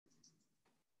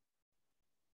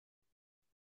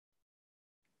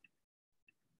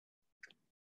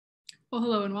Well,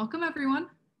 hello and welcome everyone.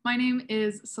 My name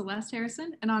is Celeste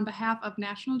Harrison, and on behalf of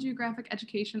National Geographic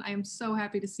Education, I am so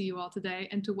happy to see you all today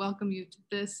and to welcome you to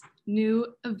this new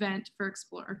event for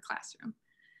Explorer Classroom.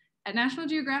 At National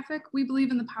Geographic, we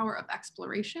believe in the power of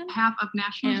exploration. On behalf of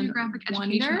National Geographic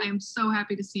Education, I am so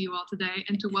happy to see you all today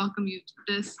and to welcome you to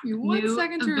this new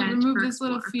event to remove this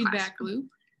little feedback loop.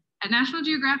 At National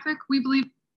Geographic, we believe,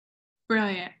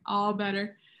 brilliant, all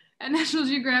better. At National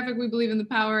Geographic, we believe in the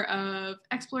power of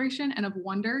exploration and of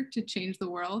wonder to change the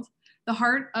world. The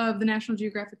heart of the National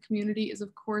Geographic community is,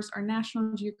 of course, our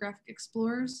National Geographic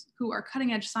explorers, who are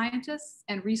cutting-edge scientists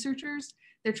and researchers.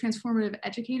 They're transformative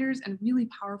educators and really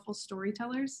powerful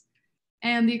storytellers.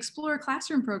 And the Explorer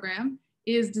Classroom program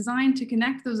is designed to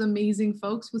connect those amazing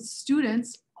folks with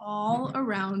students all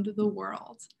around the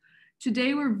world.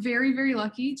 Today, we're very, very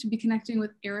lucky to be connecting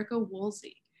with Erika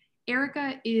Woolsey.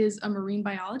 Erika is a marine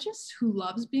biologist who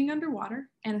loves being underwater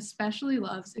and especially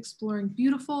loves exploring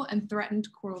beautiful and threatened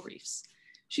coral reefs.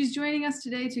 She's joining us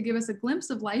today to give us a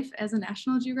glimpse of life as a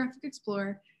National Geographic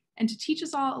explorer and to teach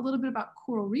us all a little bit about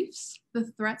coral reefs,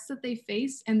 the threats that they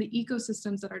face, and the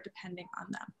ecosystems that are depending on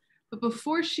them. But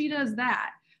before she does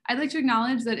that, I'd like to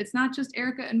acknowledge that it's not just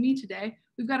Erika and me today.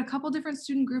 We've got a couple different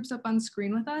student groups up on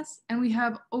screen with us, and we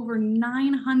have over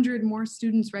 900 more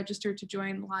students registered to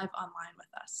join live online with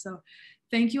us. So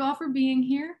thank you all for being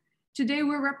here. Today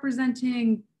we're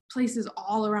representing places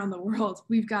all around the world.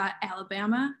 We've got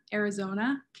Alabama,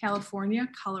 Arizona, California,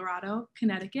 Colorado,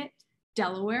 Connecticut,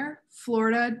 Delaware,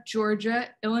 Florida, Georgia,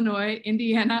 Illinois,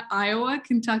 Indiana, Iowa,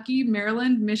 Kentucky,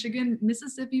 Maryland, Michigan,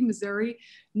 Mississippi, Missouri,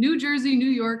 New Jersey, New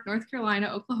York, North Carolina,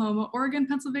 Oklahoma, Oregon,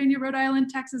 Pennsylvania, Rhode Island,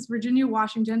 Texas, Virginia,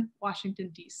 Washington,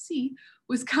 D.C.,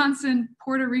 Wisconsin,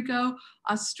 Puerto Rico,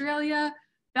 Australia,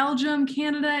 Belgium,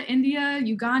 Canada, India,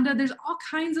 Uganda. There's all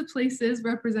kinds of places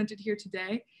represented here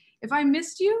today. If I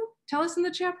missed you, tell us in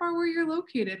the chat bar where you're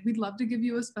located. We'd love to give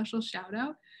you a special shout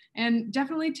out. And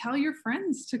definitely tell your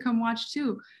friends to come watch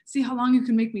too. See how long you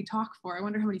can make me talk for. I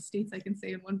wonder how many states I can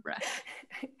say in one breath.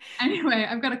 Anyway,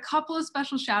 I've got a couple of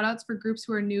special shout outs for groups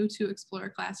who are new to Explorer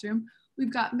Classroom.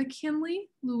 We've got McKinley,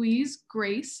 Louise,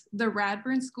 Grace, the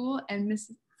Radburn School, and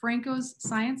Miss Franco's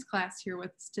science class here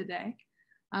with us today.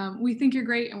 We think you're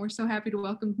great and we're so happy to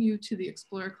welcome you to the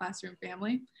Explorer Classroom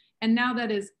family. And now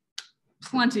that is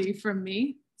plenty from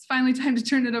me. It's finally time to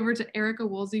turn it over to Erika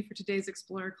Woolsey for today's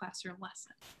Explorer Classroom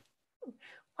lesson.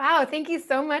 Wow, thank you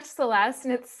so much, Celeste.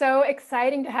 And it's so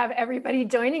exciting to have everybody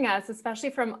joining us, especially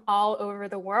from all over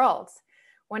the world.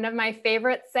 One of my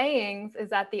favorite sayings is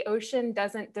that the ocean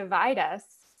doesn't divide us,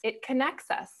 it connects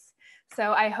us.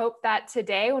 So I hope that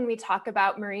today, when we talk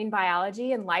about marine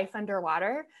biology and life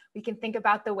underwater, we can think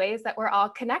about the ways that we're all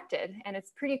connected. And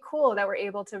it's pretty cool that we're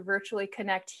able to virtually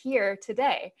connect here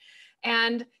today.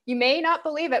 And you may not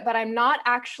believe it, but I'm not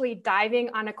actually diving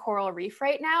on a coral reef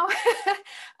right now.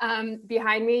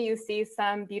 Behind me, you see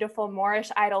some beautiful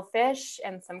Moorish idlefish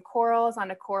and some corals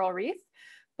on a coral reef.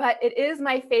 But it is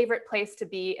my favorite place to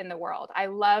be in the world. I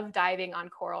love diving on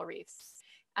coral reefs.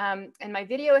 And my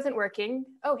video isn't working.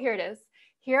 Oh, here it is.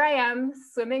 Here I am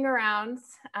swimming around.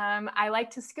 I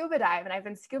like to scuba dive, and I've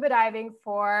been scuba diving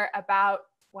for about,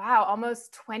 wow,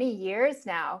 almost 20 years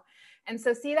now. And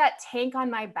so see that tank on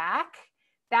my back?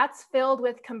 That's filled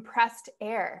with compressed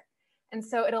air. And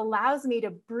so it allows me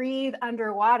to breathe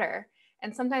underwater.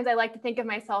 And sometimes I like to think of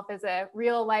myself as a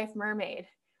real life mermaid.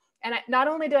 And not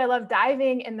only do I love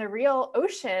diving in the real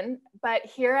ocean, but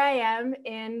here I am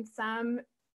in some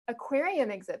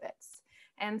aquarium exhibits.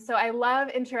 And so I love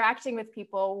interacting with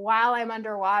people while I'm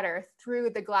underwater through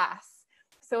the glass.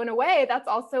 So in a way, that's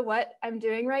also what I'm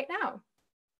doing right now.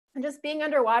 And just being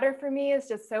underwater for me is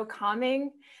just so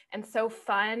calming and so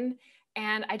fun.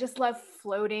 And I just love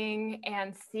floating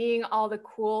and seeing all the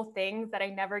cool things that I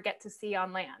never get to see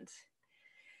on land.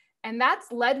 And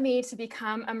that's led me to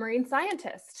become a marine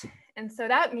scientist. And so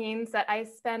that means that I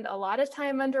spend a lot of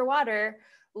time underwater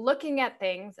looking at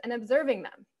things and observing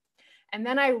them. And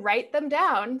then I write them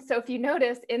down. So if you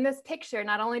notice in this picture,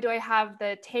 not only do I have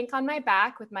the tank on my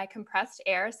back with my compressed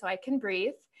air so I can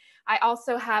breathe, I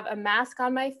also have a mask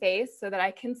on my face so that I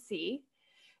can see.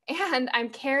 And I'm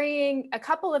carrying a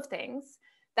couple of things.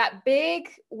 That big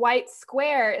white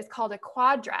square is called a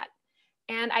quadrat.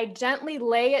 And I gently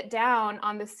lay it down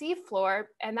on the seafloor,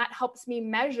 and that helps me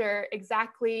measure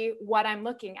exactly what I'm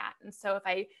looking at. And so if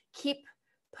I keep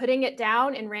putting it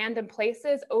down in random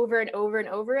places over and over and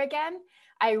over again,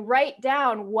 I write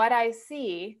down what I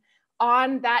see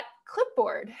on that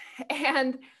clipboard.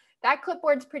 And that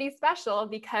clipboard's pretty special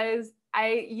because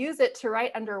I use it to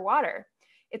write underwater.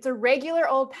 It's a regular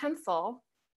old pencil,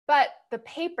 but the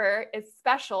paper is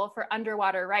special for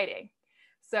underwater writing.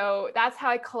 So that's how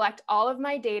I collect all of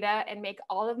my data and make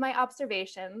all of my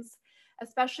observations,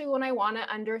 especially when I want to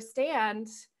understand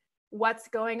what's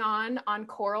going on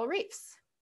coral reefs.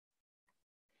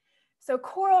 So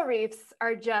coral reefs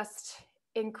are just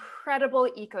incredible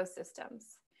ecosystems.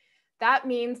 That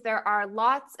means there are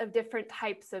lots of different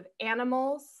types of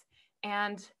animals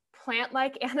and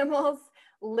plant-like animals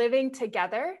living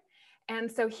together. And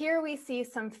so here we see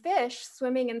some fish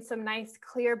swimming in some nice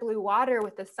clear blue water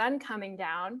with the sun coming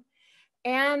down.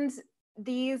 And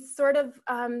these sort of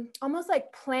almost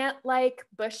like plant-like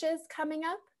bushes coming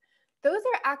up, those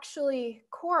are actually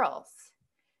corals.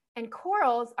 And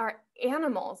corals are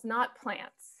animals, not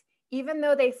plants. Even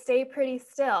though they stay pretty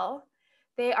still,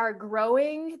 they are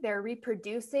growing, they're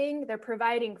reproducing, they're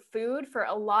providing food for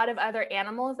a lot of other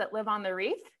animals that live on the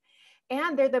reef.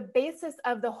 And they're the basis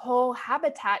of the whole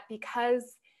habitat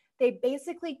because they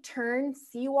basically turn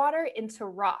seawater into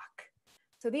rock.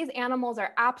 So these animals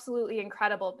are absolutely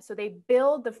incredible. So they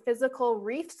build the physical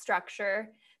reef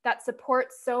structure that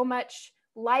supports so much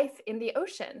life in the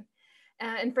ocean.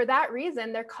 And for that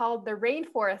reason, they're called the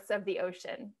rainforests of the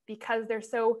ocean because they're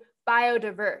so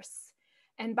biodiverse.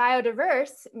 And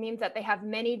biodiverse means that they have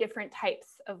many different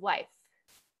types of life.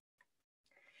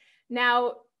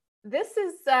 Now, this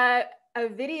is a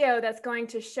video that's going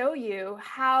to show you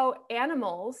how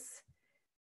animals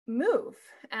move.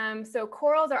 So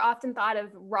corals are often thought of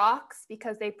rocks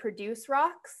because they produce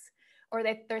rocks, or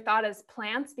they're thought as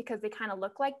plants because they kind of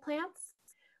look like plants.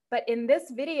 But in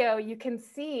this video, you can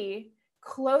see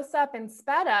close up and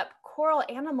sped up, coral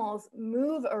animals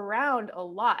move around a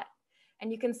lot.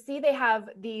 And you can see they have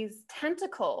these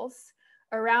tentacles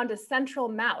around a central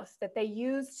mouth that they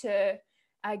use to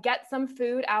get some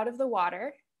food out of the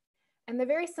water. And they're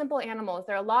very simple animals.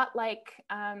 They're a lot like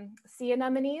sea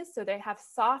anemones, so they have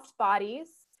soft bodies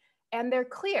and they're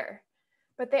clear.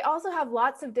 But they also have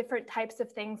lots of different types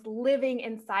of things living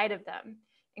inside of them,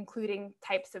 including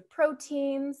types of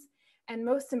proteins, and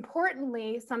most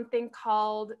importantly, something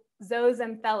called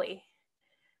zooxanthellae.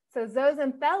 So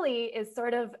zooxanthellae is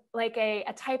sort of like a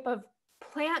type of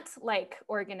plant-like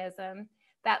organism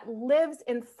that lives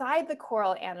inside the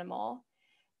coral animal,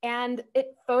 and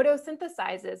it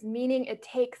photosynthesizes, meaning it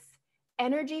takes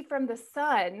energy from the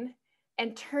sun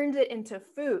and turns it into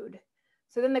food.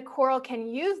 So then the coral can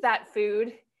use that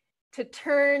food to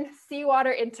turn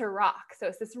seawater into rock. So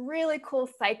it's this really cool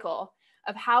cycle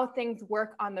of how things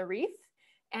work on the reef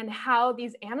and how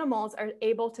these animals are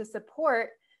able to support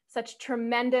such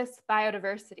tremendous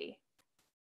biodiversity.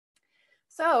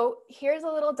 So here's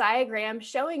a little diagram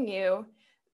showing you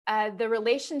the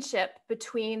relationship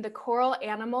between the coral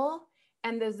animal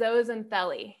and the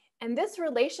zooxanthellae. And this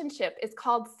relationship is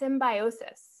called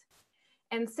symbiosis.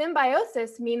 And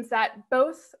symbiosis means that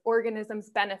both organisms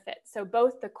benefit. So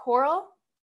both the coral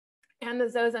and the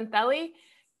zooxanthellae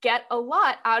get a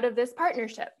lot out of this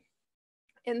partnership.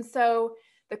 And so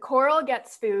the coral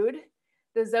gets food.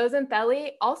 The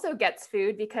zooxanthellae also gets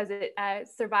food because it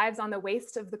survives on the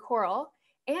waste of the coral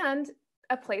and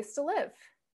a place to live.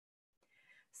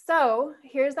 So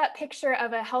here's that picture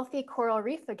of a healthy coral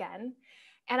reef again.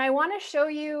 And I want to show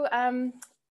you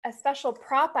a special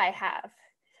prop I have.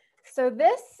 So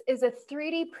this is a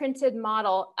 3D printed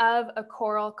model of a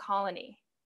coral colony.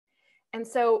 And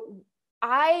so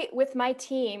I, with my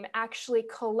team, actually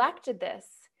collected this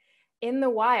in the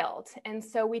wild. And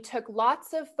so we took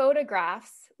lots of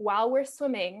photographs while we're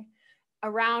swimming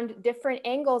around different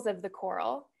angles of the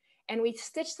coral, and we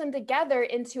stitched them together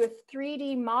into a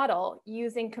 3D model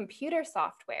using computer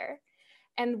software.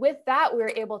 And with that, we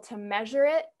were able to measure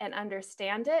it and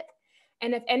understand it.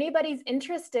 And if anybody's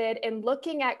interested in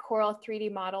looking at coral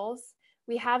 3D models,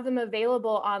 we have them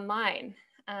available online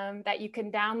that you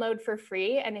can download for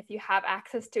free. And if you have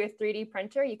access to a 3D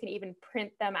printer, you can even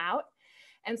print them out.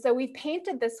 And so we've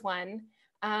painted this one.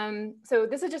 So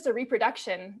this is just a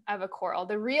reproduction of a coral.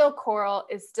 The real coral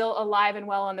is still alive and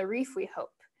well on the reef, we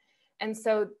hope. And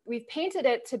so we've painted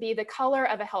it to be the color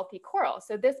of a healthy coral.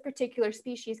 So this particular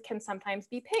species can sometimes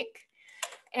be pink.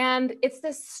 And it's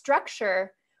this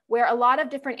structure where a lot of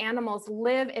different animals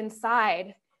live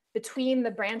inside between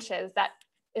the branches. That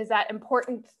is that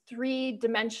important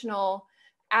three-dimensional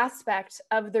aspect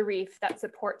of the reef that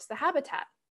supports the habitat.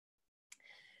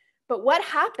 But what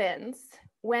happens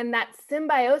when that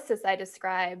symbiosis I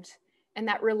described and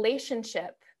that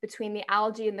relationship between the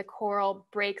algae and the coral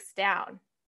breaks down?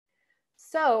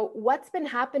 So what's been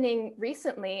happening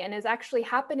recently, and is actually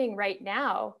happening right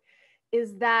now,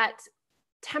 is that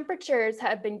temperatures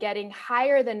have been getting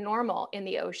higher than normal in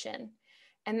the ocean.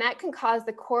 And that can cause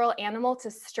the coral animal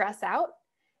to stress out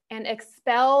and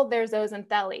expel their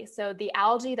zooxanthellae. So the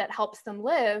algae that helps them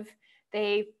live,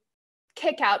 they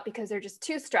kick out because they're just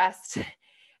too stressed.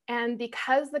 And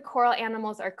because the coral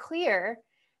animals are clear,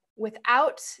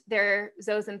 without their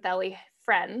zooxanthellae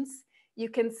friends, you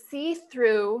can see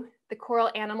through the coral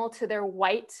animal to their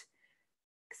white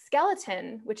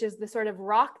skeleton, which is the sort of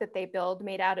rock that they build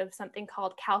made out of something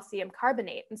called calcium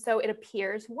carbonate. And so it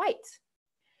appears white.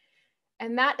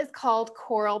 And that is called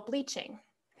coral bleaching.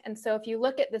 And so if you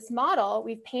look at this model,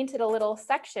 we've painted a little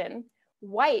section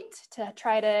white to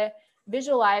try to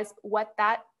visualize what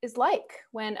that is like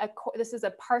when this is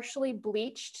a partially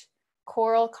bleached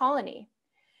coral colony.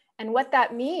 And what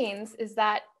that means is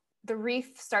that the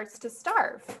reef starts to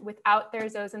starve without their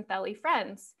zooxanthellae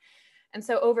friends. And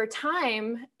so over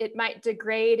time, it might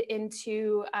degrade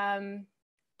into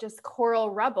just coral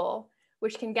rubble,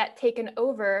 which can get taken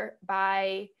over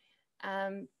by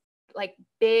like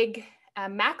big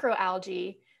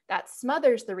macroalgae that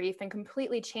smothers the reef and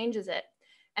completely changes it.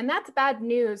 And that's bad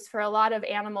news for a lot of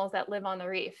animals that live on the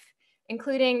reef,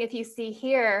 including, if you see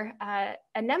here,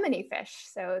 anemone fish.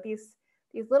 So these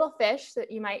little fish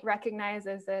that you might recognize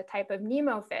as a type of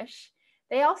Nemo fish,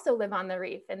 they also live on the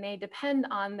reef and they depend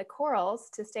on the corals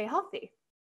to stay healthy.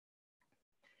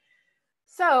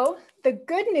 So the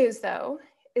good news, though,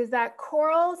 is that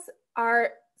corals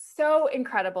are so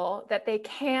incredible that they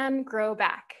can grow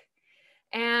back.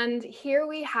 And here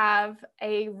we have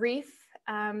a reef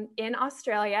in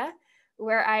Australia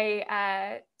where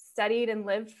I studied and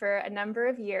lived for a number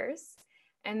of years.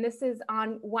 And this is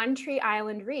on One Tree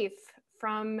Island Reef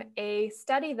from a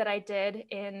study that I did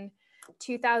in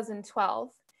 2012.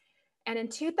 And in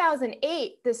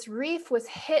 2008, this reef was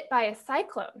hit by a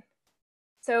cyclone.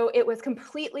 So it was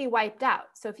completely wiped out.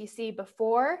 So if you see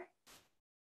before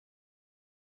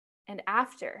and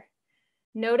after,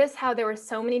 notice how there were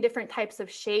so many different types of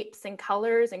shapes and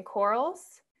colors and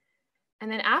corals.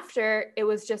 And then after, it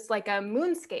was just like a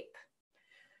moonscape.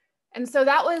 And so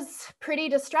that was pretty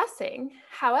distressing.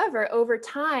 However, over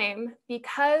time,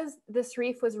 because this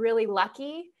reef was really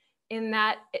lucky in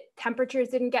that temperatures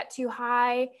didn't get too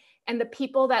high and the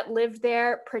people that lived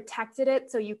there protected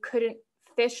it so you couldn't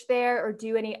fish there or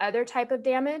do any other type of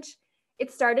damage,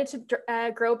 it started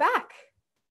to grow back.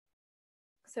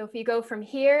 So if you go from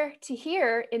here to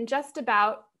here, in just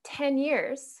about 10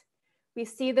 years, we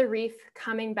see the reef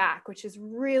coming back, which is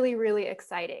really, really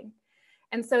exciting.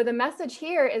 And so the message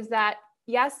here is that,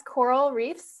 yes, coral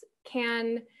reefs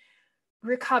can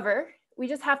recover. We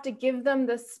just have to give them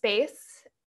the space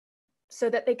so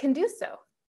that they can do so.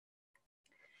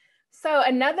 So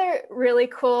another really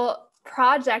cool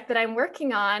project that I'm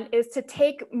working on is to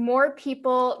take more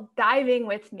people diving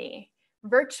with me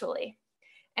virtually.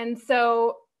 And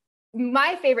so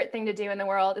my favorite thing to do in the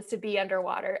world is to be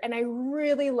underwater. And I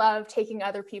really love taking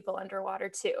other people underwater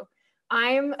too.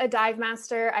 I'm a dive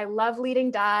master. I love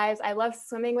leading dives. I love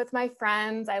swimming with my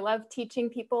friends. I love teaching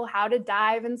people how to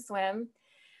dive and swim.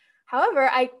 However,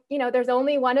 there's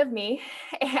only one of me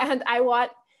and I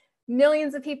want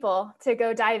millions of people to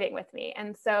go diving with me.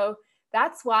 And so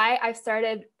that's why I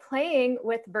started playing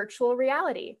with virtual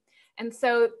reality. And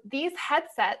so these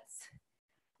headsets,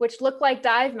 which look like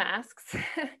dive masks,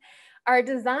 are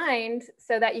designed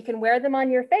so that you can wear them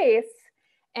on your face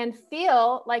and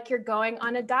feel like you're going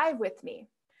on a dive with me.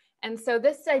 And so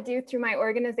this I do through my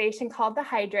organization called the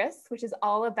Hydrus, which is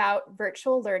all about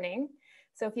virtual learning.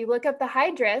 So if you look up the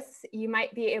Hydrus, you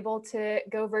might be able to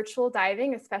go virtual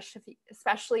diving,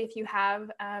 especially if you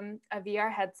have a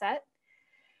VR headset.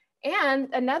 And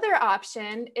another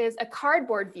option is a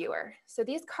cardboard viewer. So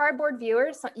these cardboard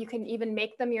viewers, you can even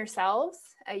make them yourselves.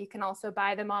 You can also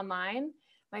buy them online.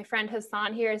 My friend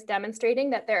Hassan here is demonstrating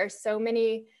that there are so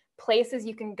many places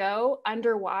you can go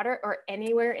underwater or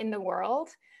anywhere in the world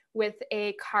with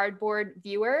a cardboard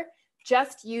viewer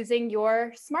just using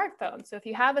your smartphone. So if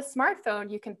you have a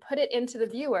smartphone, you can put it into the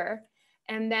viewer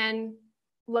and then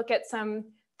look at some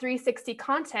 360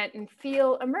 content and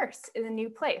feel immersed in a new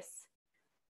place.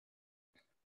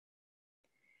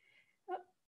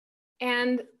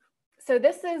 And so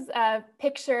this is a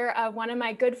picture of one of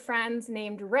my good friends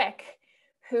named Rick,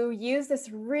 who used this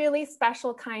really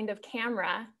special kind of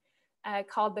camera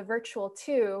called the Virtual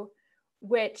 2,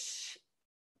 which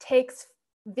takes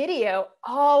video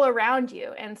all around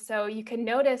you. And so you can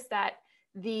notice that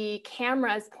the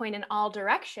cameras point in all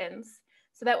directions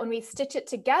so that when we stitch it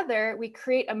together, we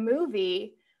create a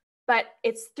movie, but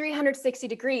it's 360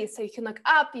 degrees. So you can look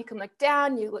up, you can look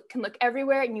down, can look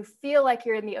everywhere, and you feel like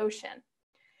you're in the ocean.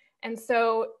 And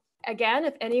so again,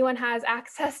 if anyone has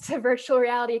access to virtual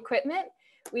reality equipment,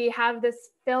 we have this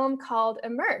film called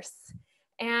Immerse.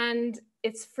 And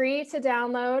It's free to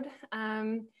download,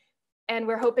 and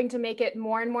we're hoping to make it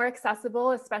more and more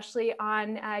accessible, especially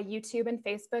on YouTube and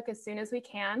Facebook as soon as we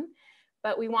can.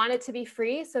 But we want it to be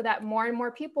free so that more and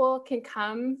more people can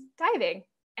come diving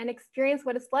and experience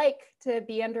what it's like to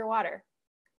be underwater.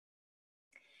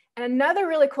 And another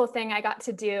really cool thing I got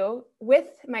to do with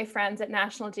my friends at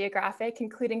National Geographic,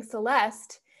 including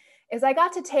Celeste, is I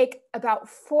got to take about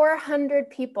 400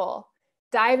 people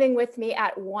diving with me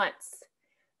at once.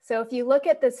 So if you look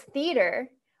at this theater,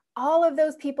 all of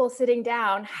those people sitting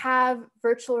down have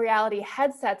virtual reality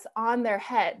headsets on their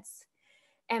heads,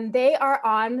 and they are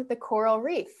on the coral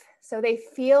reef. So they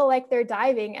feel like they're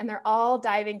diving, and they're all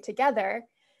diving together.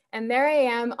 And there I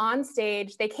am on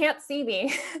stage. They can't see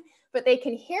me, but they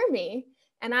can hear me.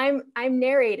 And I'm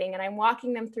narrating, and I'm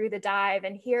walking them through the dive.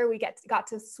 And here we got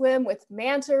to swim with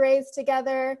manta rays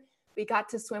together. We got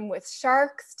to swim with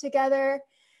sharks together.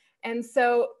 And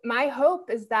so my hope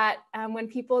is that when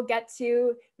people get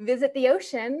to visit the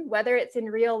ocean, whether it's in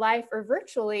real life or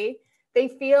virtually, they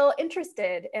feel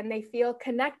interested and they feel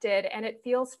connected, and it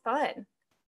feels fun.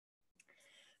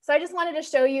 So I just wanted to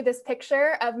show you this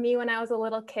picture of me when I was a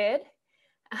little kid.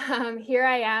 Here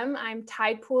I am, I'm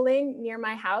tide pooling near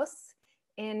my house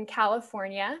in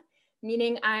California,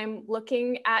 meaning I'm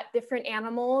looking at different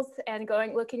animals and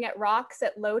looking at rocks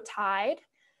at low tide.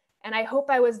 And I hope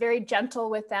I was very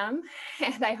gentle with them.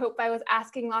 And I hope I was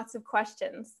asking lots of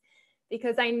questions,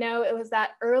 because I know it was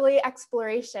that early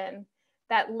exploration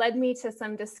that led me to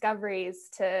some discoveries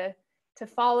to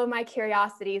follow my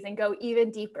curiosities and go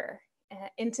even deeper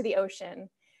into the ocean.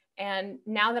 And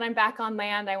now that I'm back on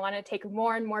land, I want to take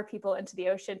more and more people into the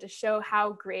ocean to show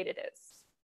how great it is.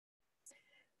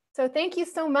 So thank you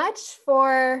so much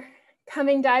for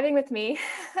coming diving with me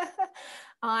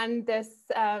on this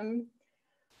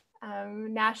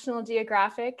National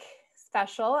Geographic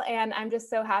special, and I'm just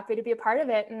so happy to be a part of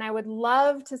it. And I would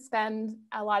love to spend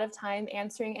a lot of time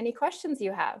answering any questions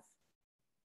you have.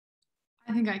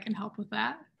 I think I can help with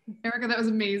that. Erika, that was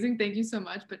amazing. Thank you so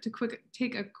much. But to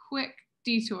take a quick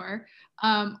detour,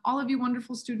 all of you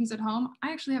wonderful students at home,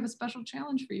 I actually have a special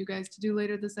challenge for you guys to do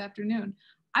later this afternoon.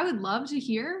 I would love to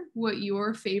hear what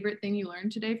your favorite thing you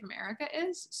learned today from Erika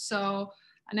is. So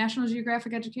National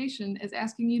Geographic Education is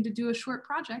asking you to do a short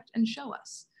project and show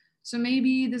us. So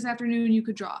maybe this afternoon you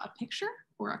could draw a picture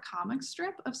or a comic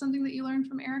strip of something that you learned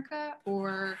from Erika,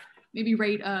 or maybe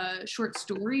write a short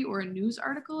story or a news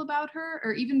article about her,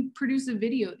 or even produce a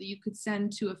video that you could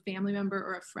send to a family member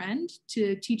or a friend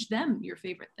to teach them your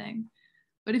favorite thing.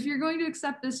 But if you're going to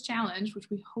accept this challenge, which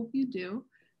we hope you do,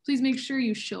 please make sure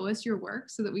you show us your work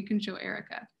so that we can show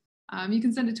Erika. You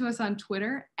can send it to us on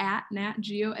Twitter at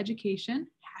NatGeoEducation,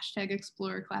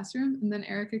 #ExplorerClassroom, and then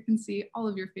Erika can see all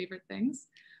of your favorite things.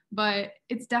 But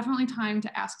it's definitely time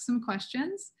to ask some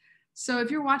questions. So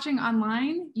if you're watching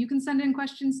online, you can send in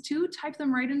questions too. Type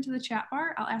them right into the chat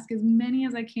bar. I'll ask as many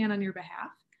as I can on your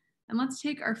behalf. And let's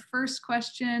take our first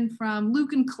question from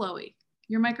Luke and Chloe.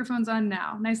 Your microphone's on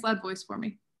now. Nice loud voice for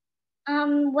me.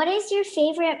 What is your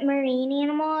favorite marine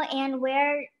animal, and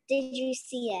where did you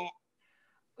see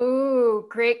it? Ooh,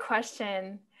 great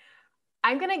question.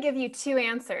 I'm going to give you two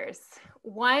answers.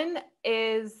 One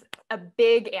is a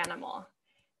big animal,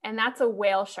 and that's a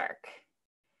whale shark.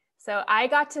 So I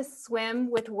got to swim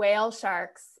with whale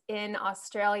sharks in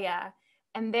Australia,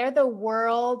 and they're the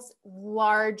world's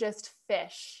largest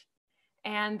fish.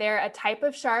 And they're a type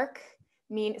of shark.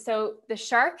 So the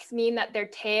sharks mean that their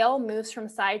tail moves from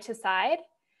side to side.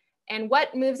 And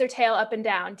what moves their tail up and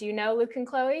down? Do you know, Luke and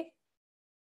Chloe?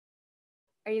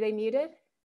 Are they muted?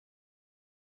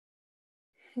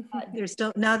 They're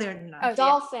still, no, they're not. Oh,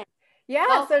 Dolphin.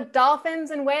 Yeah, so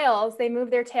dolphins and whales, they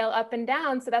move their tail up and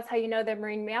down. So that's how you know they're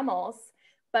marine mammals.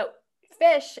 But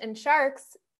fish and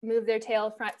sharks move their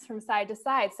tail from side to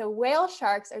side. So whale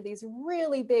sharks are these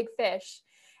really big fish.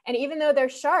 And even though they're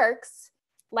sharks,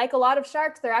 like a lot of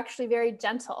sharks, they're actually very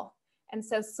gentle. And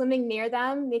so swimming near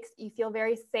them makes you feel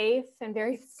very safe and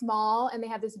very small. And they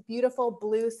have this beautiful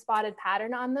blue spotted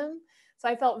pattern on them. So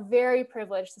I felt very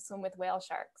privileged to swim with whale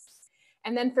sharks.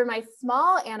 And then for my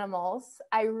small animals,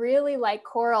 I really like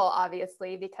coral,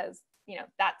 obviously, because,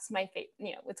 that's my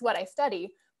favorite, it's what I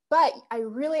study. But I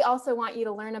really also want you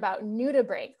to learn about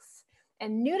nudibranchs.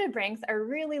 And nudibranchs are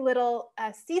really little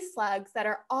sea slugs that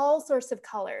are all sorts of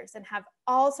colors and have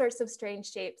all sorts of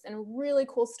strange shapes and really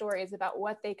cool stories about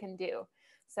what they can do.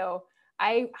 So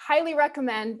I highly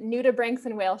recommend nudibranchs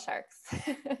and whale sharks.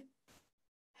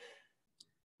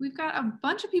 We've got a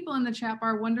bunch of people in the chat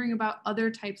bar wondering about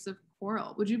other types of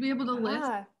coral. Would you be able to list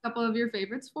a couple of your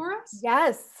favorites for us?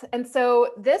 Yes. And so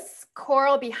this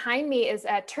coral behind me is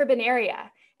a turbinaria.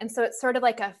 And so it's sort of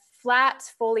like a flat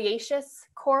foliaceous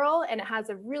coral, and it has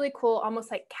a really cool,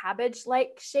 almost like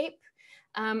cabbage-like shape.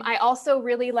 I also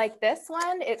really like this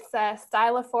one. It's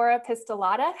Stylophora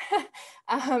pistillata,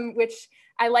 which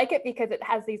I like it because it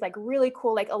has these like really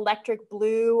cool like electric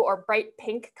blue or bright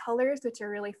pink colors, which are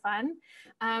really fun.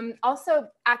 Also,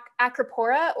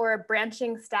 Acropora, or a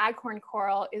branching staghorn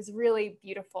coral, is really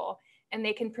beautiful, and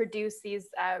they can produce these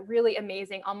really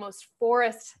amazing, almost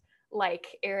forest-like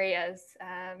areas.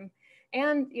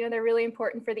 And they're really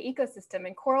important for the ecosystem.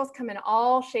 And corals come in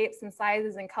all shapes and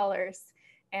sizes and colors.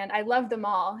 And I love them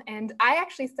all. And I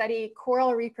actually study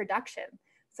coral reproduction.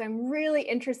 So I'm really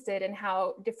interested in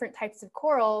how different types of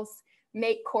corals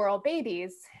make coral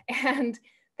babies. And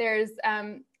there's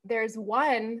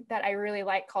one that I really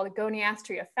like called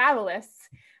Goniastria favalis,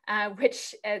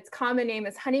 which its common name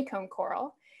is honeycomb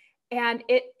coral. And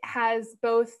it has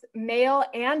both male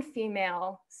and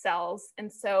female cells.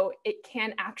 And so it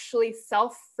can actually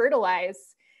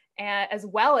self-fertilize as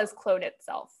well as clone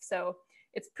itself. So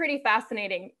it's pretty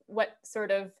fascinating what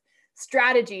sort of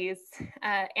strategies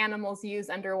animals use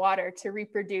underwater to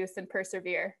reproduce and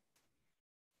persevere.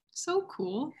 So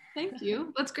cool. Thank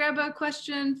you. Let's grab a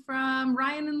question from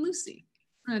Ryan and Lucy.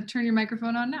 I'm going to turn your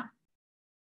microphone on now.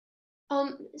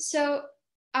 So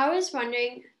I was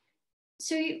wondering,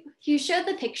 so you showed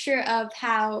the picture of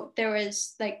how there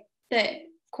was like the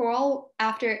coral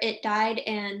after it died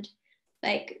and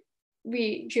like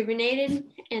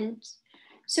rejuvenated. And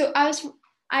so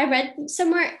I read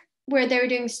somewhere where they were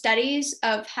doing studies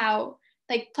of how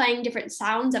like playing different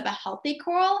sounds of a healthy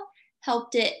coral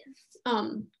helped it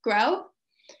grow.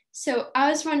 So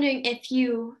I was wondering if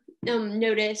you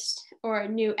noticed or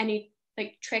knew any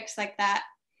like tricks like that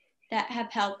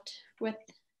have helped with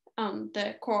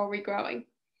the coral regrowing.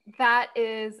 That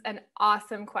is an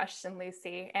awesome question,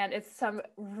 Lucy. And it's some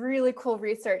really cool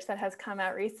research that has come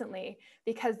out recently,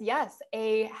 because yes,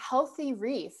 a healthy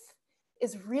reef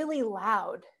is really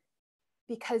loud,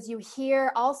 because you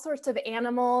hear all sorts of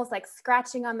animals like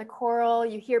scratching on the coral.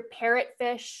 You hear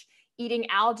parrotfish eating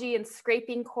algae and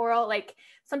scraping coral. Like,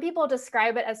 some people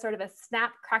describe it as sort of a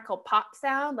snap, crackle, pop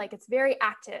sound. Like, it's very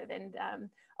active, and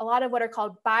a lot of what are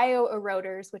called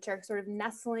bioeroders, which are sort of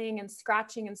nestling and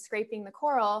scratching and scraping the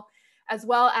coral, as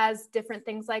well as different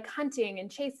things like hunting and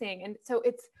chasing. And so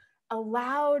it's a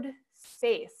loud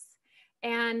space,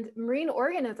 and marine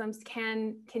organisms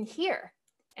can hear.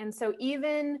 And so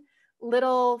even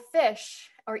little fish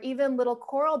or even little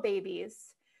coral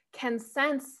babies can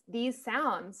sense these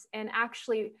sounds and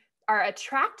actually are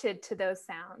attracted to those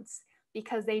sounds,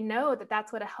 because they know that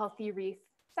that's what a healthy reef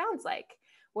sounds like.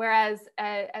 Whereas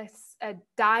a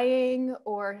dying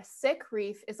or sick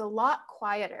reef is a lot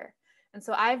quieter. And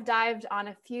so I've dived on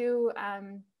a few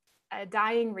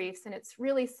dying reefs, and it's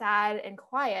really sad and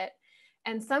quiet.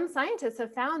 And some scientists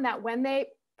have found that when they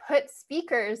put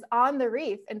speakers on the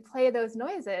reef and play those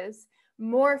noises,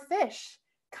 more fish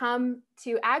come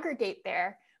to aggregate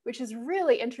there, which is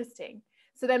really interesting.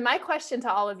 So then my question to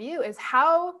all of you is,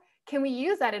 how can we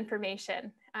use that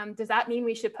information? Does that mean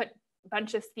we should put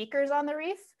bunch of speakers on the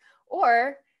reef?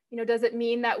 Or, does it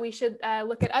mean that we should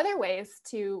look at other ways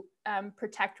to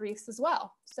protect reefs as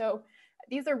well? So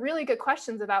these are really good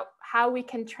questions about how we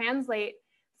can translate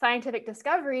scientific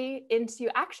discovery into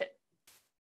action.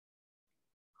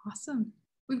 Awesome.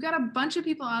 We've got a bunch of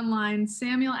people online.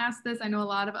 Samuel asked this. I know a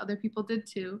lot of other people did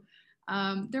too.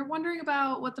 They're wondering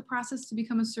about what the process to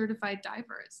become a certified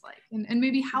diver is like, and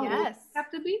maybe how old you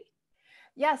have to be.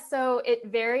 Yes, so it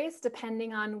varies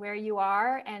depending on where you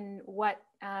are and what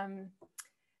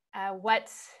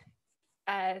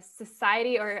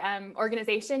society or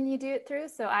organization you do it through.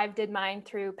 So I did mine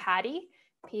through PADI,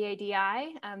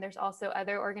 P-A-D-I. There's also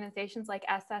other organizations like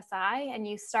SSI, and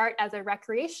you start as a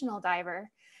recreational diver.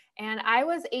 And I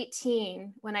was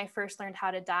 18 when I first learned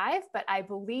how to dive, but I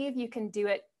believe you can do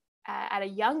it at a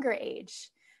younger age,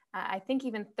 I think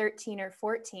even 13 or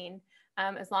 14.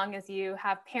 As long as you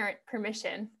have parent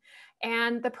permission.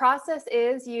 And the process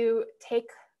is you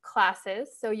take classes.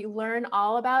 So you learn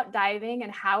all about diving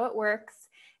and how it works,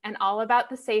 and all about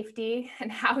the safety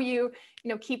and how you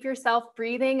keep yourself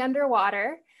breathing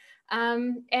underwater.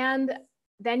 And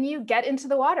then you get into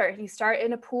the water. You start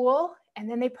in a pool, and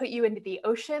then they put you into the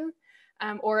ocean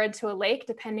or into a lake,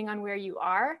 depending on where you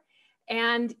are.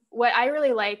 And what I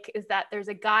really like is that there's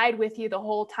a guide with you the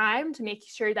whole time to make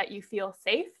sure that you feel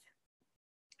safe.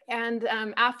 And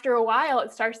after a while,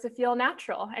 it starts to feel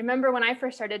natural. I remember when I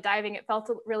first started diving, it felt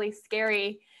really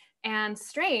scary and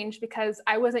strange, because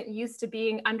I wasn't used to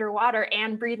being underwater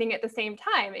and breathing at the same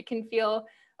time. It can feel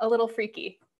a little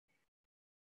freaky.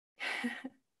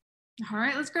 All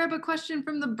right, let's grab a question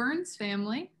from the Burns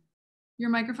family. Your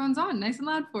microphone's on, nice and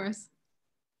loud for us.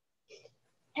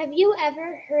 Have you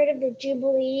ever heard of the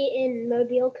Jubilee in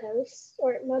Mobile Coast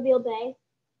or Mobile Bay?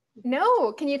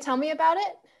 No, can you tell me about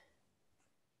it?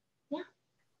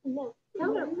 No, I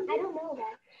don't know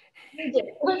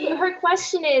that. Her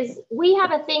question is, we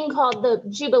have a thing called the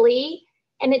Jubilee,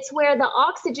 and it's where the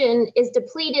oxygen is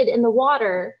depleted in the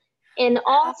water and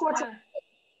all sorts of things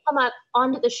come up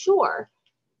onto the shore.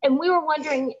 And we were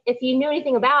wondering if you knew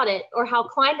anything about it or how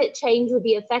climate change would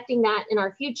be affecting that in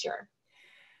our future.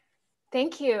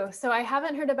 Thank you. So I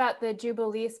haven't heard about the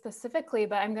Jubilee specifically,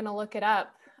 but I'm going to look it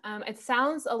up. It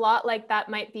sounds a lot like that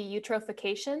might be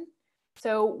eutrophication.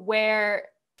 So where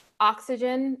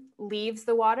oxygen leaves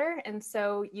the water, and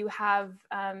so you have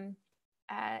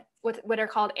what are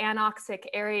called anoxic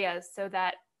areas, so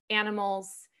that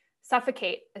animals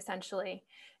suffocate essentially.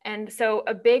 And so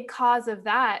a big cause of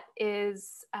that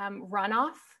is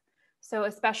runoff. So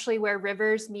especially where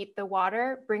rivers meet the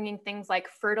water, bringing things like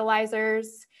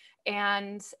fertilizers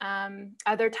and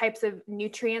other types of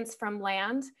nutrients from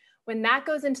land. When that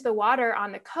goes into the water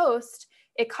on the coast,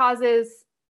 it causes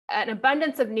an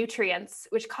abundance of nutrients,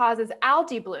 which causes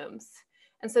algae blooms.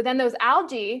 And so then those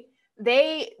algae,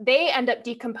 they end up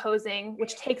decomposing,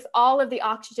 which takes all of the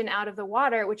oxygen out of the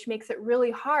water, which makes it really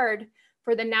hard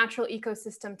for the natural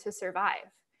ecosystem to survive.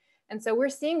 And so we're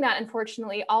seeing that,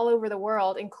 unfortunately, all over the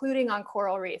world, including on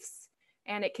coral reefs.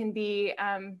 And it can be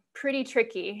pretty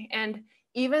tricky. And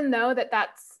even though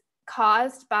that's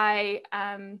caused by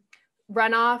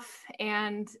runoff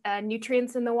and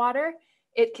nutrients in the water,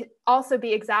 it can also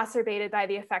be exacerbated by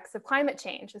the effects of climate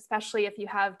change, especially if you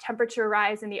have temperature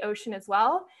rise in the ocean as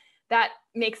well. That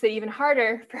makes it even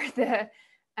harder for the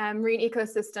marine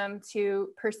ecosystem to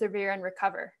persevere and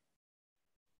recover.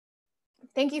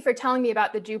 Thank you for telling me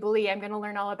about the Jubilee. I'm going to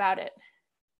learn all about it.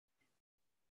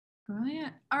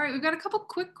 Brilliant. All right, we've got a couple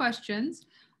quick questions.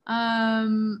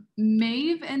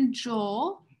 Maeve and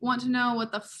Joel want to know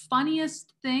what the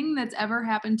funniest thing that's ever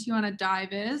happened to you on a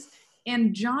dive is.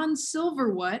 And John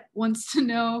Silverwood wants to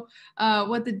know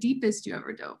what the deepest you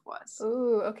ever dove was.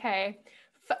 Ooh, okay.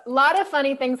 A lot of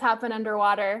funny things happen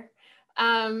underwater.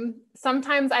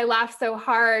 Sometimes I laugh so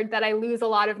hard that I lose a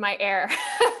lot of my air.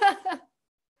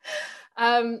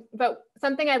 But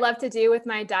something I love to do with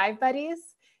my dive buddies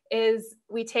is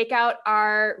we take out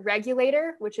our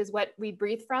regulator, which is what we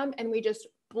breathe from, and we just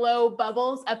blow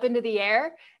bubbles up into the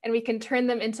air, and we can turn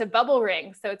them into bubble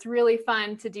rings. So it's really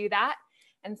fun to do that.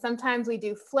 And sometimes we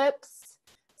do flips.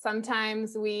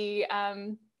 Sometimes we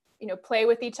play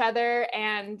with each other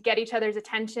and get each other's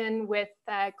attention with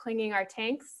clinging our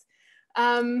tanks.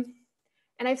 And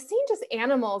I've seen just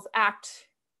animals act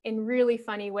in really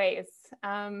funny ways.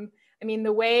 I mean,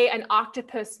 the way an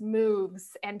octopus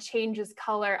moves and changes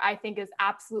color, I think is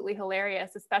absolutely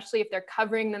hilarious, especially if they're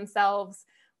covering themselves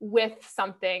with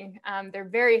something. They're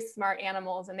very smart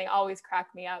animals and they always crack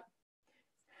me up.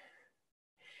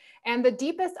 And the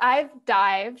deepest I've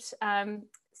dived,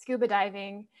 scuba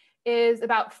diving, is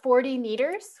about 40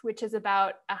 meters, which is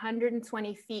about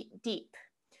 120 feet deep.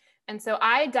 And so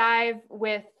I dive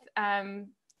with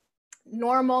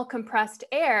normal compressed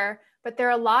air, but there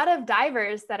are a lot of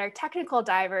divers that are technical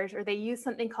divers, or they use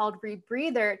something called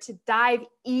rebreather to dive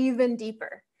even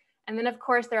deeper. And then of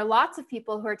course, there are lots of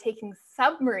people who are taking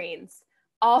submarines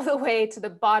all the way to the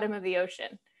bottom of the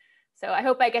ocean. So I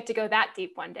hope I get to go that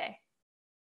deep one day.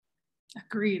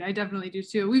 Agreed, I definitely do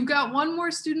too. We've got one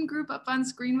more student group up on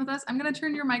screen with us. I'm gonna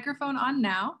turn your microphone on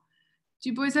now. Do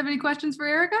you boys have any questions for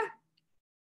Erika?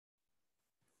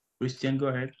 Christian, go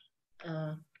ahead.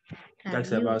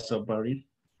 That's about submarine.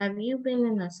 Have you been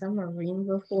in a submarine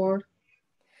before?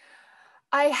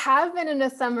 I have been in a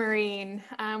submarine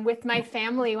with my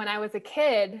family when I was a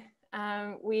kid.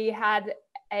 We had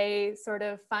a sort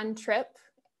of fun trip.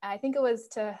 I think it was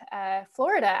to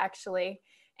Florida, actually.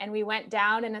 And we went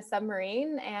down in a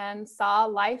submarine and saw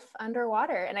life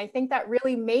underwater. And I think that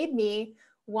really made me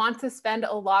want to spend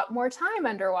a lot more time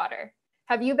underwater.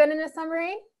 Have you been in a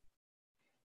submarine?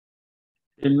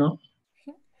 No.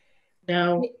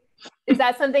 No. Is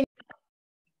that something?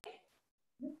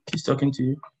 She's talking to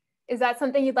you. Is that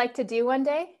something you'd like to do one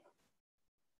day?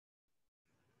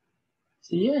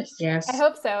 Yes. Yes. I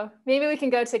hope so. Maybe we can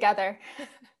go together.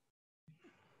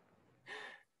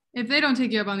 If they don't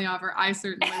take you up on the offer, I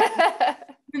certainly will.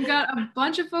 We've got a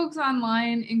bunch of folks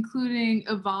online, including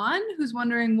Yvonne, who's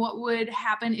wondering what would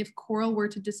happen if coral were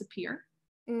to disappear.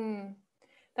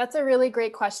 That's a really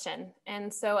great question.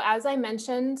 And so as I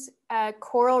mentioned,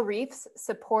 coral reefs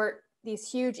support these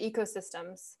huge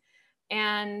ecosystems.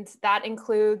 And that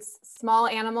includes small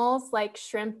animals like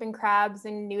shrimp and crabs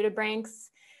and nudibranchs,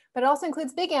 but it also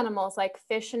includes big animals like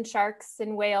fish and sharks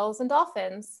and whales and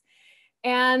dolphins.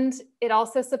 And it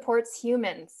also supports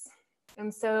humans.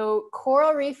 And so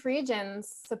coral reef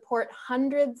regions support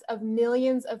hundreds of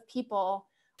millions of people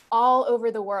all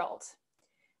over the world.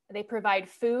 They provide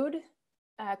food.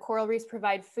 Coral reefs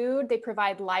provide food. They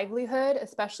provide livelihood,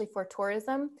 especially for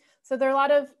tourism. So there are a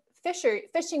lot of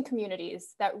fishing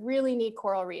communities that really need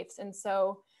coral reefs. And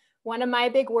so one of my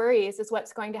big worries is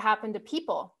what's going to happen to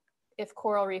people if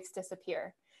coral reefs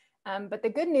disappear. But the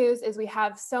good news is we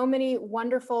have so many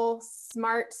wonderful,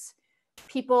 smart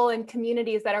people and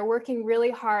communities that are working really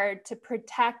hard to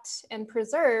protect and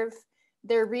preserve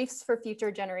their reefs for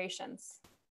future generations.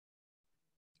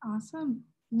 Awesome.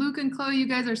 Luke and Chloe, you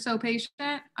guys are so patient.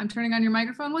 I'm turning on your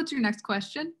microphone. What's your next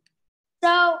question?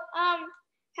 So,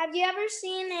 have you ever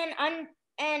seen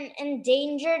an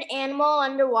endangered animal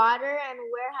underwater, and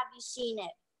where have you seen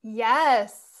it?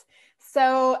 Yes.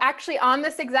 So actually on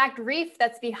this exact reef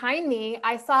that's behind me,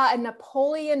 I saw a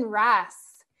Napoleon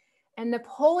wrasse. And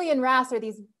Napoleon wrasse are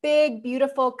these big,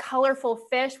 beautiful, colorful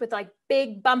fish with like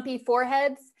big, bumpy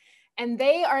foreheads. And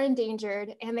they are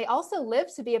endangered. And they also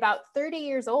live to be about 30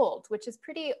 years old, which is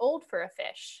pretty old for a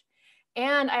fish.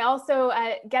 And I also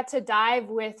get to dive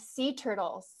with sea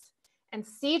turtles. And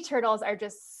sea turtles are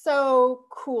just so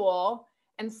cool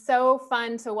and so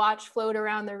fun to watch float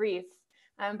around the reef.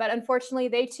 But unfortunately,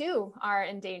 they too are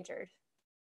endangered.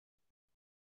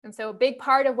 And so a big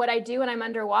part of what I do when I'm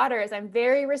underwater is I'm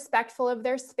very respectful of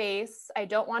their space. I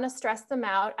don't want to stress them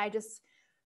out. I just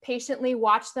patiently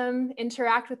watch them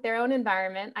interact with their own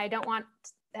environment. I don't want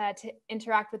to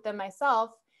interact with them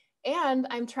myself. And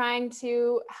I'm trying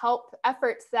to help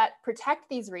efforts that protect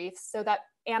these reefs so that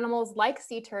animals like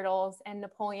sea turtles and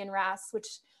Napoleon wrasse, which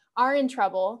are in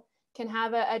trouble, can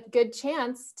have a good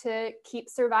chance to keep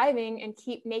surviving and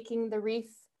keep making the reef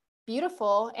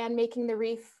beautiful and making the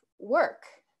reef work.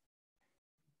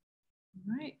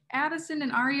 All right. Addison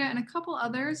and Aria and a couple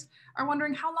others are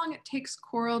wondering how long it takes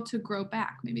coral to grow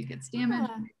back. Maybe it gets damaged,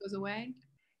 maybe it goes away.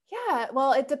 Yeah,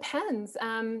 well, it depends.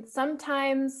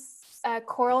 Sometimes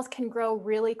corals can grow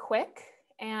really quick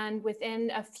and within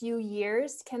a few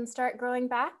years can start growing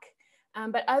back.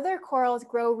 But other corals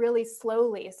grow really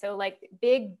slowly. So like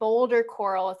big boulder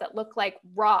corals that look like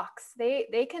rocks,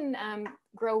 they can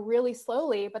grow really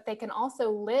slowly, but they can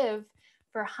also live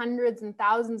for hundreds and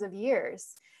thousands of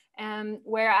years.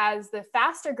 Whereas the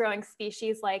faster growing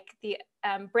species like the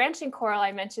branching coral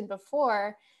I mentioned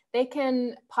before, they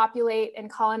can populate and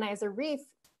colonize a reef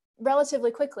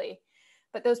relatively quickly.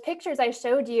 But those pictures I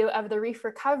showed you of the reef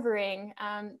recovering,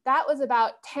 that was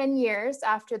about 10 years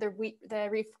after the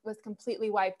reef was completely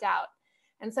wiped out.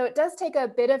 And so it does take a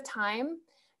bit of time.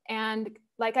 And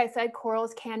like I said,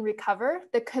 corals can recover.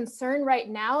 The concern right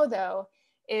now, though,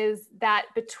 is that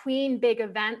between big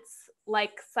events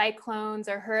like cyclones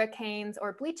or hurricanes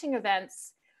or bleaching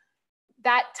events,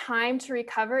 that time to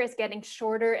recover is getting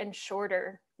shorter and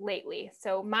shorter lately.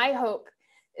 So my hope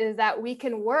is that we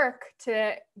can work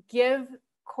to give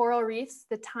coral reefs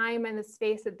the time and the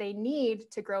space that they need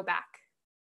to grow back.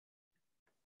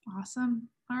 Awesome.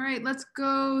 All right, let's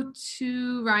go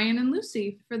to Ryan and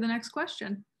Lucy for the next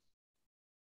question.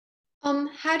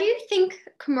 How do you think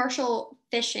commercial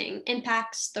fishing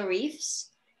impacts the reefs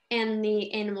and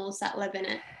the animals that live in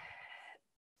it?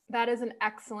 That is an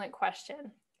excellent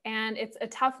question. And it's a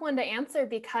tough one to answer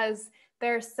because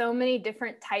there are so many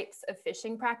different types of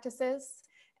fishing practices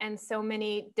and so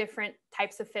many different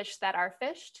types of fish that are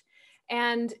fished.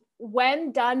 And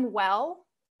when done well,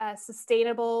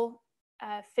 sustainable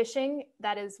fishing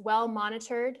that is well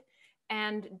monitored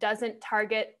and doesn't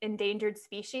target endangered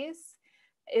species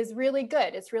is really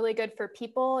good. It's really good for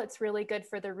people. It's really good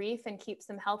for the reef and keeps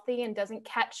them healthy and doesn't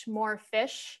catch more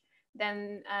fish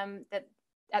than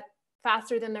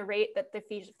faster than the rate that the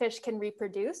fish can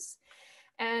reproduce.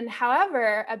 And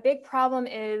however, a big problem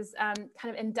is kind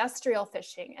of industrial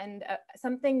fishing. And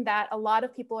something that a lot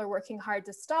of people are working hard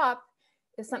to stop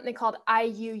is something called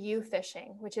IUU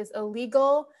fishing, which is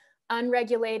illegal,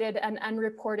 unregulated, and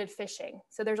unreported fishing.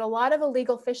 So there's a lot of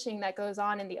illegal fishing that goes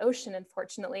on in the ocean,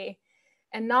 unfortunately,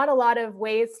 and not a lot of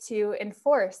ways to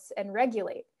enforce and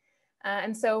regulate.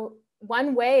 And so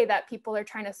one way that people are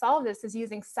trying to solve this is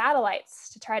using satellites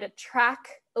to try to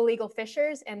track illegal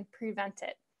fishers and prevent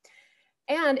it.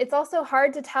 And it's also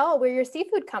hard to tell where your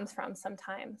seafood comes from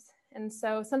sometimes. And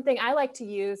so something I like to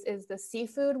use is the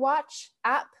Seafood Watch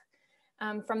app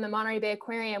from the Monterey Bay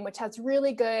Aquarium, which has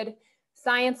really good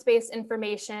science-based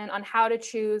information on how to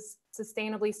choose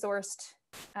sustainably sourced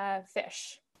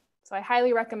fish. So I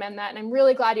highly recommend that. And I'm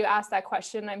really glad you asked that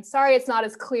question. I'm sorry it's not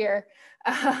as clear,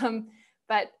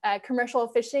 but commercial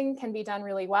fishing can be done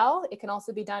really well. It can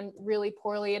also be done really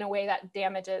poorly in a way that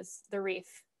damages the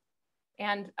reef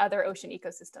and other ocean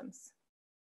ecosystems.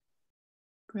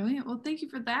 Brilliant. Well, thank you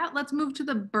for that. Let's move to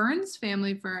the Burns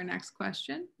family for our next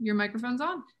question. Your microphone's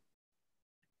on.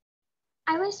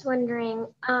 I was wondering,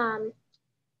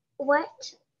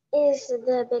 what is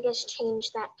the biggest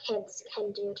change that kids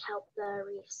can do to help the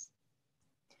reefs?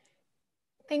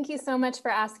 Thank you so much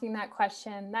for asking that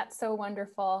question. That's so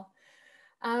wonderful.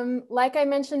 Like I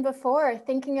mentioned before,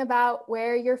 thinking about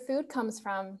where your food comes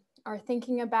from, or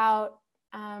thinking about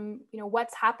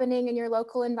what's happening in your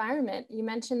local environment. You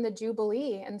mentioned the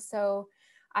Jubilee, and so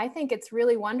I think it's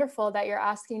really wonderful that you're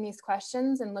asking these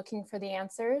questions and looking for the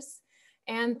answers,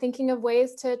 and thinking of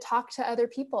ways to talk to other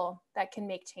people that can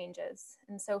make changes.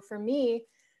 And so for me,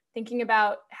 thinking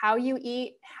about how you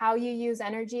eat, how you use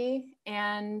energy,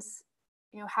 and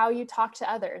how you talk to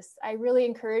others. I really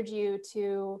encourage you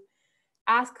to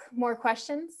ask more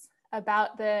questions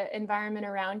about the environment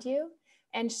around you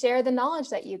and share the knowledge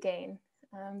that you gain,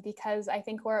 because I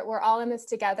think we're all in this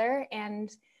together,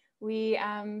 and we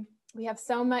have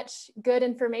so much good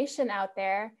information out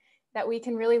there that we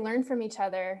can really learn from each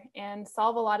other and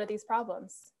solve a lot of these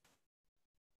problems.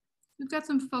 We've got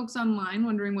some folks online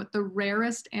wondering what the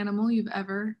rarest animal you've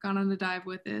ever gone on a dive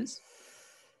with is.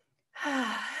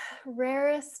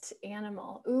 Rarest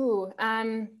animal. Ooh,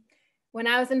 when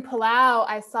I was in Palau,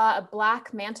 I saw a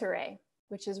black manta ray,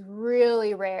 which is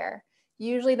really rare.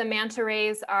 Usually the manta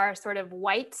rays are sort of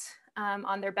white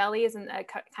on their bellies and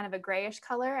kind of a grayish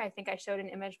color. I think I showed an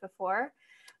image before.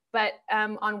 But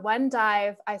on one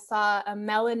dive, I saw a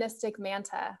melanistic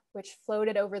manta, which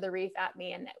floated over the reef at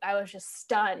me. And I was just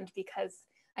stunned because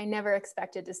I never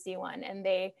expected to see one. And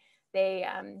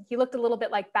he looked a little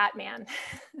bit like Batman.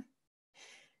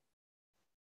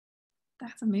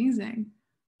 That's amazing.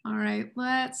 All right,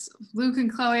 Luke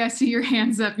and Chloe, I see your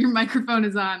hands up. Your microphone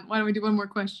is on. Why don't we do one more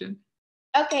question?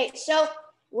 Okay, so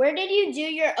where did you do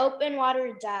your open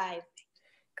water dive?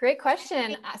 Great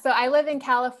question. So I live in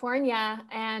California,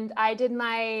 and I did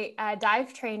my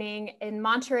dive training in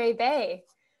Monterey Bay.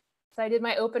 So I did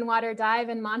my open water dive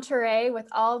in Monterey with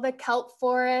all the kelp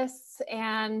forests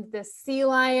and the sea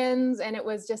lions, and it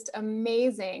was just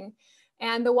amazing.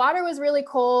 And the water was really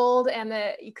cold, and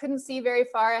you couldn't see very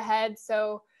far ahead.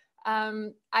 So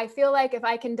I feel like if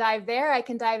I can dive there, I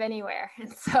can dive anywhere.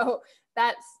 And so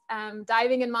that's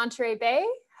diving in Monterey Bay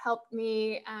helped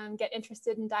me get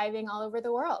interested in diving all over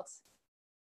the world.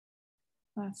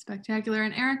 That's spectacular.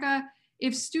 And Erika,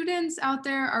 if students out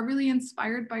there are really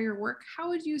inspired by your work, how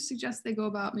would you suggest they go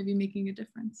about maybe making a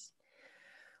difference?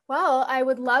 Well, I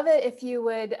would love it if you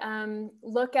would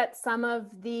look at some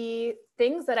of the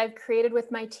things that I've created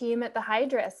with my team at the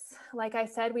Hydrus. Like I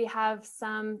said, we have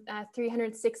some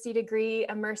 360-degree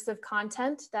immersive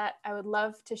content that I would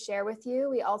love to share with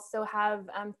you. We also have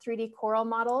 3D coral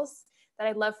models that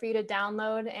I'd love for you to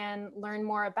download and learn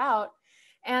more about.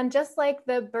 And just like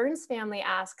the Burns family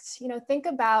asked, think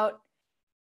about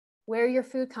where your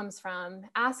food comes from,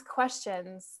 ask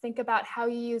questions, think about how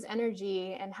you use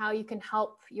energy and how you can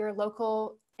help your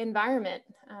local environment.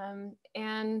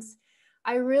 And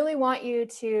I really want you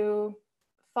to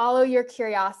follow your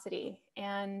curiosity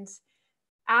and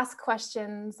ask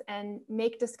questions and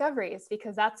make discoveries,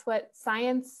 because that's what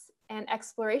science and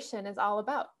exploration is all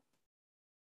about.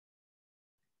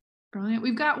 Brilliant.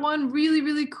 We've got one really,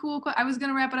 really cool. I was going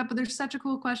to wrap it up, but there's such a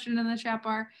cool question in the chat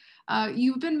bar.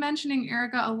 You've been mentioning,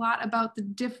 Erika, a lot about the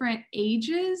different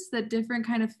ages that different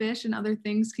kind of fish and other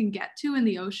things can get to in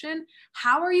the ocean.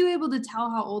 How are you able to tell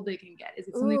how old they can get? Is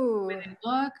it something when they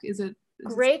look?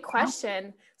 Great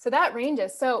question. So that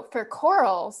ranges. So for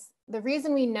corals, the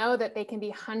reason we know that they can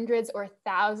be hundreds or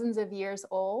thousands of years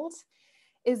old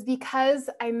is because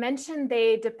I mentioned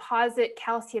they deposit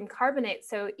calcium carbonate.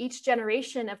 So each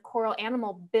generation of coral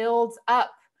animal builds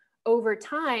up over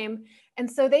time. And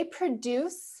so they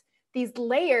produce these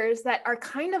layers that are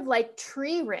kind of like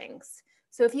tree rings.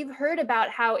 So if you've heard about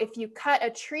how if you cut a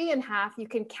tree in half, you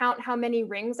can count how many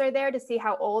rings are there to see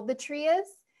how old the tree is.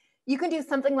 You can do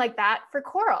something like that for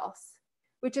corals,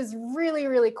 which is really,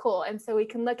 really cool. And so we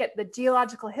can look at the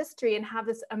geological history and have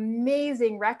this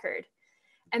amazing record.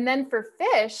 And then for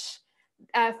fish,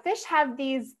 fish have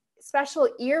these special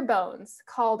ear bones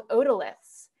called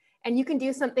otoliths. And you can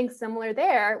do something similar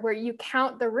there where you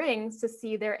count the rings to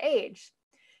see their age.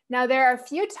 Now, there are a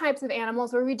few types of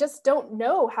animals where we just don't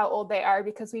know how old they are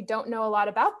because we don't know a lot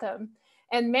about them.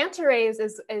 And manta rays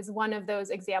is one of those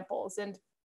examples. And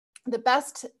the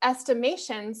best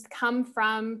estimations come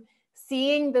from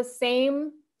seeing the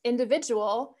same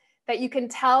individual that you can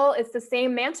tell it's the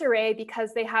same manta ray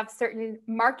because they have certain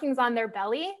markings on their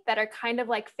belly that are kind of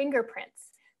like fingerprints.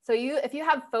 So if you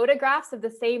have photographs of the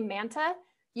same manta,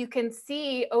 you can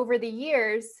see over the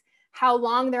years how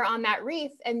long they're on that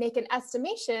reef and make an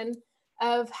estimation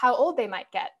of how old they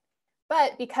might get.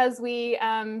 But because we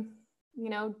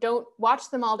don't watch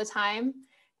them all the time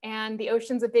and the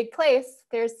ocean's a big place,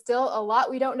 there's still a lot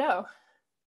we don't know.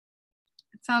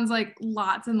 It sounds like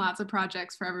lots and lots of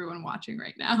projects for everyone watching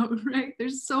right now, right?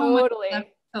 There's so much left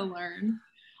to learn.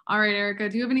 All right, Erika,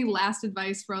 do you have any last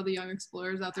advice for all the young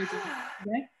explorers out there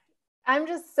today? I'm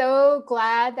just so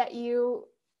glad that you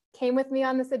came with me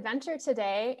on this adventure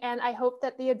today, and I hope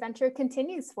that the adventure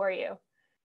continues for you.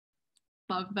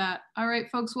 Love that. All right,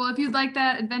 folks. Well, if you'd like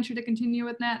that adventure to continue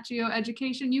with Nat Geo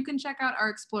Education, you can check out our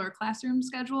Explorer Classroom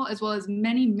schedule, as well as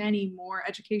many, many more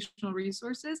educational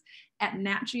resources at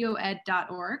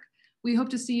natgeoed.org. We hope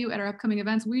to see you at our upcoming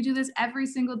events. We do this every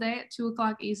single day at 2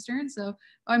 o'clock Eastern.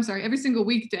 Every single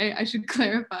weekday, I should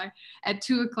clarify, at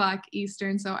 2 o'clock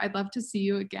Eastern. So I'd love to see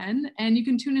you again. And you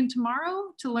can tune in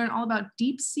tomorrow to learn all about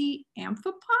deep sea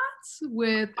amphipods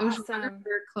with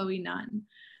oceanographer Chloe Nunn.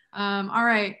 All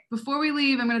right, before we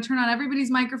leave, I'm going to turn on everybody's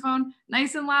microphone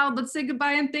nice and loud. Let's say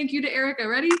goodbye and thank you to Erika.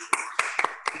 Ready?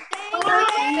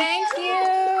 Thank you.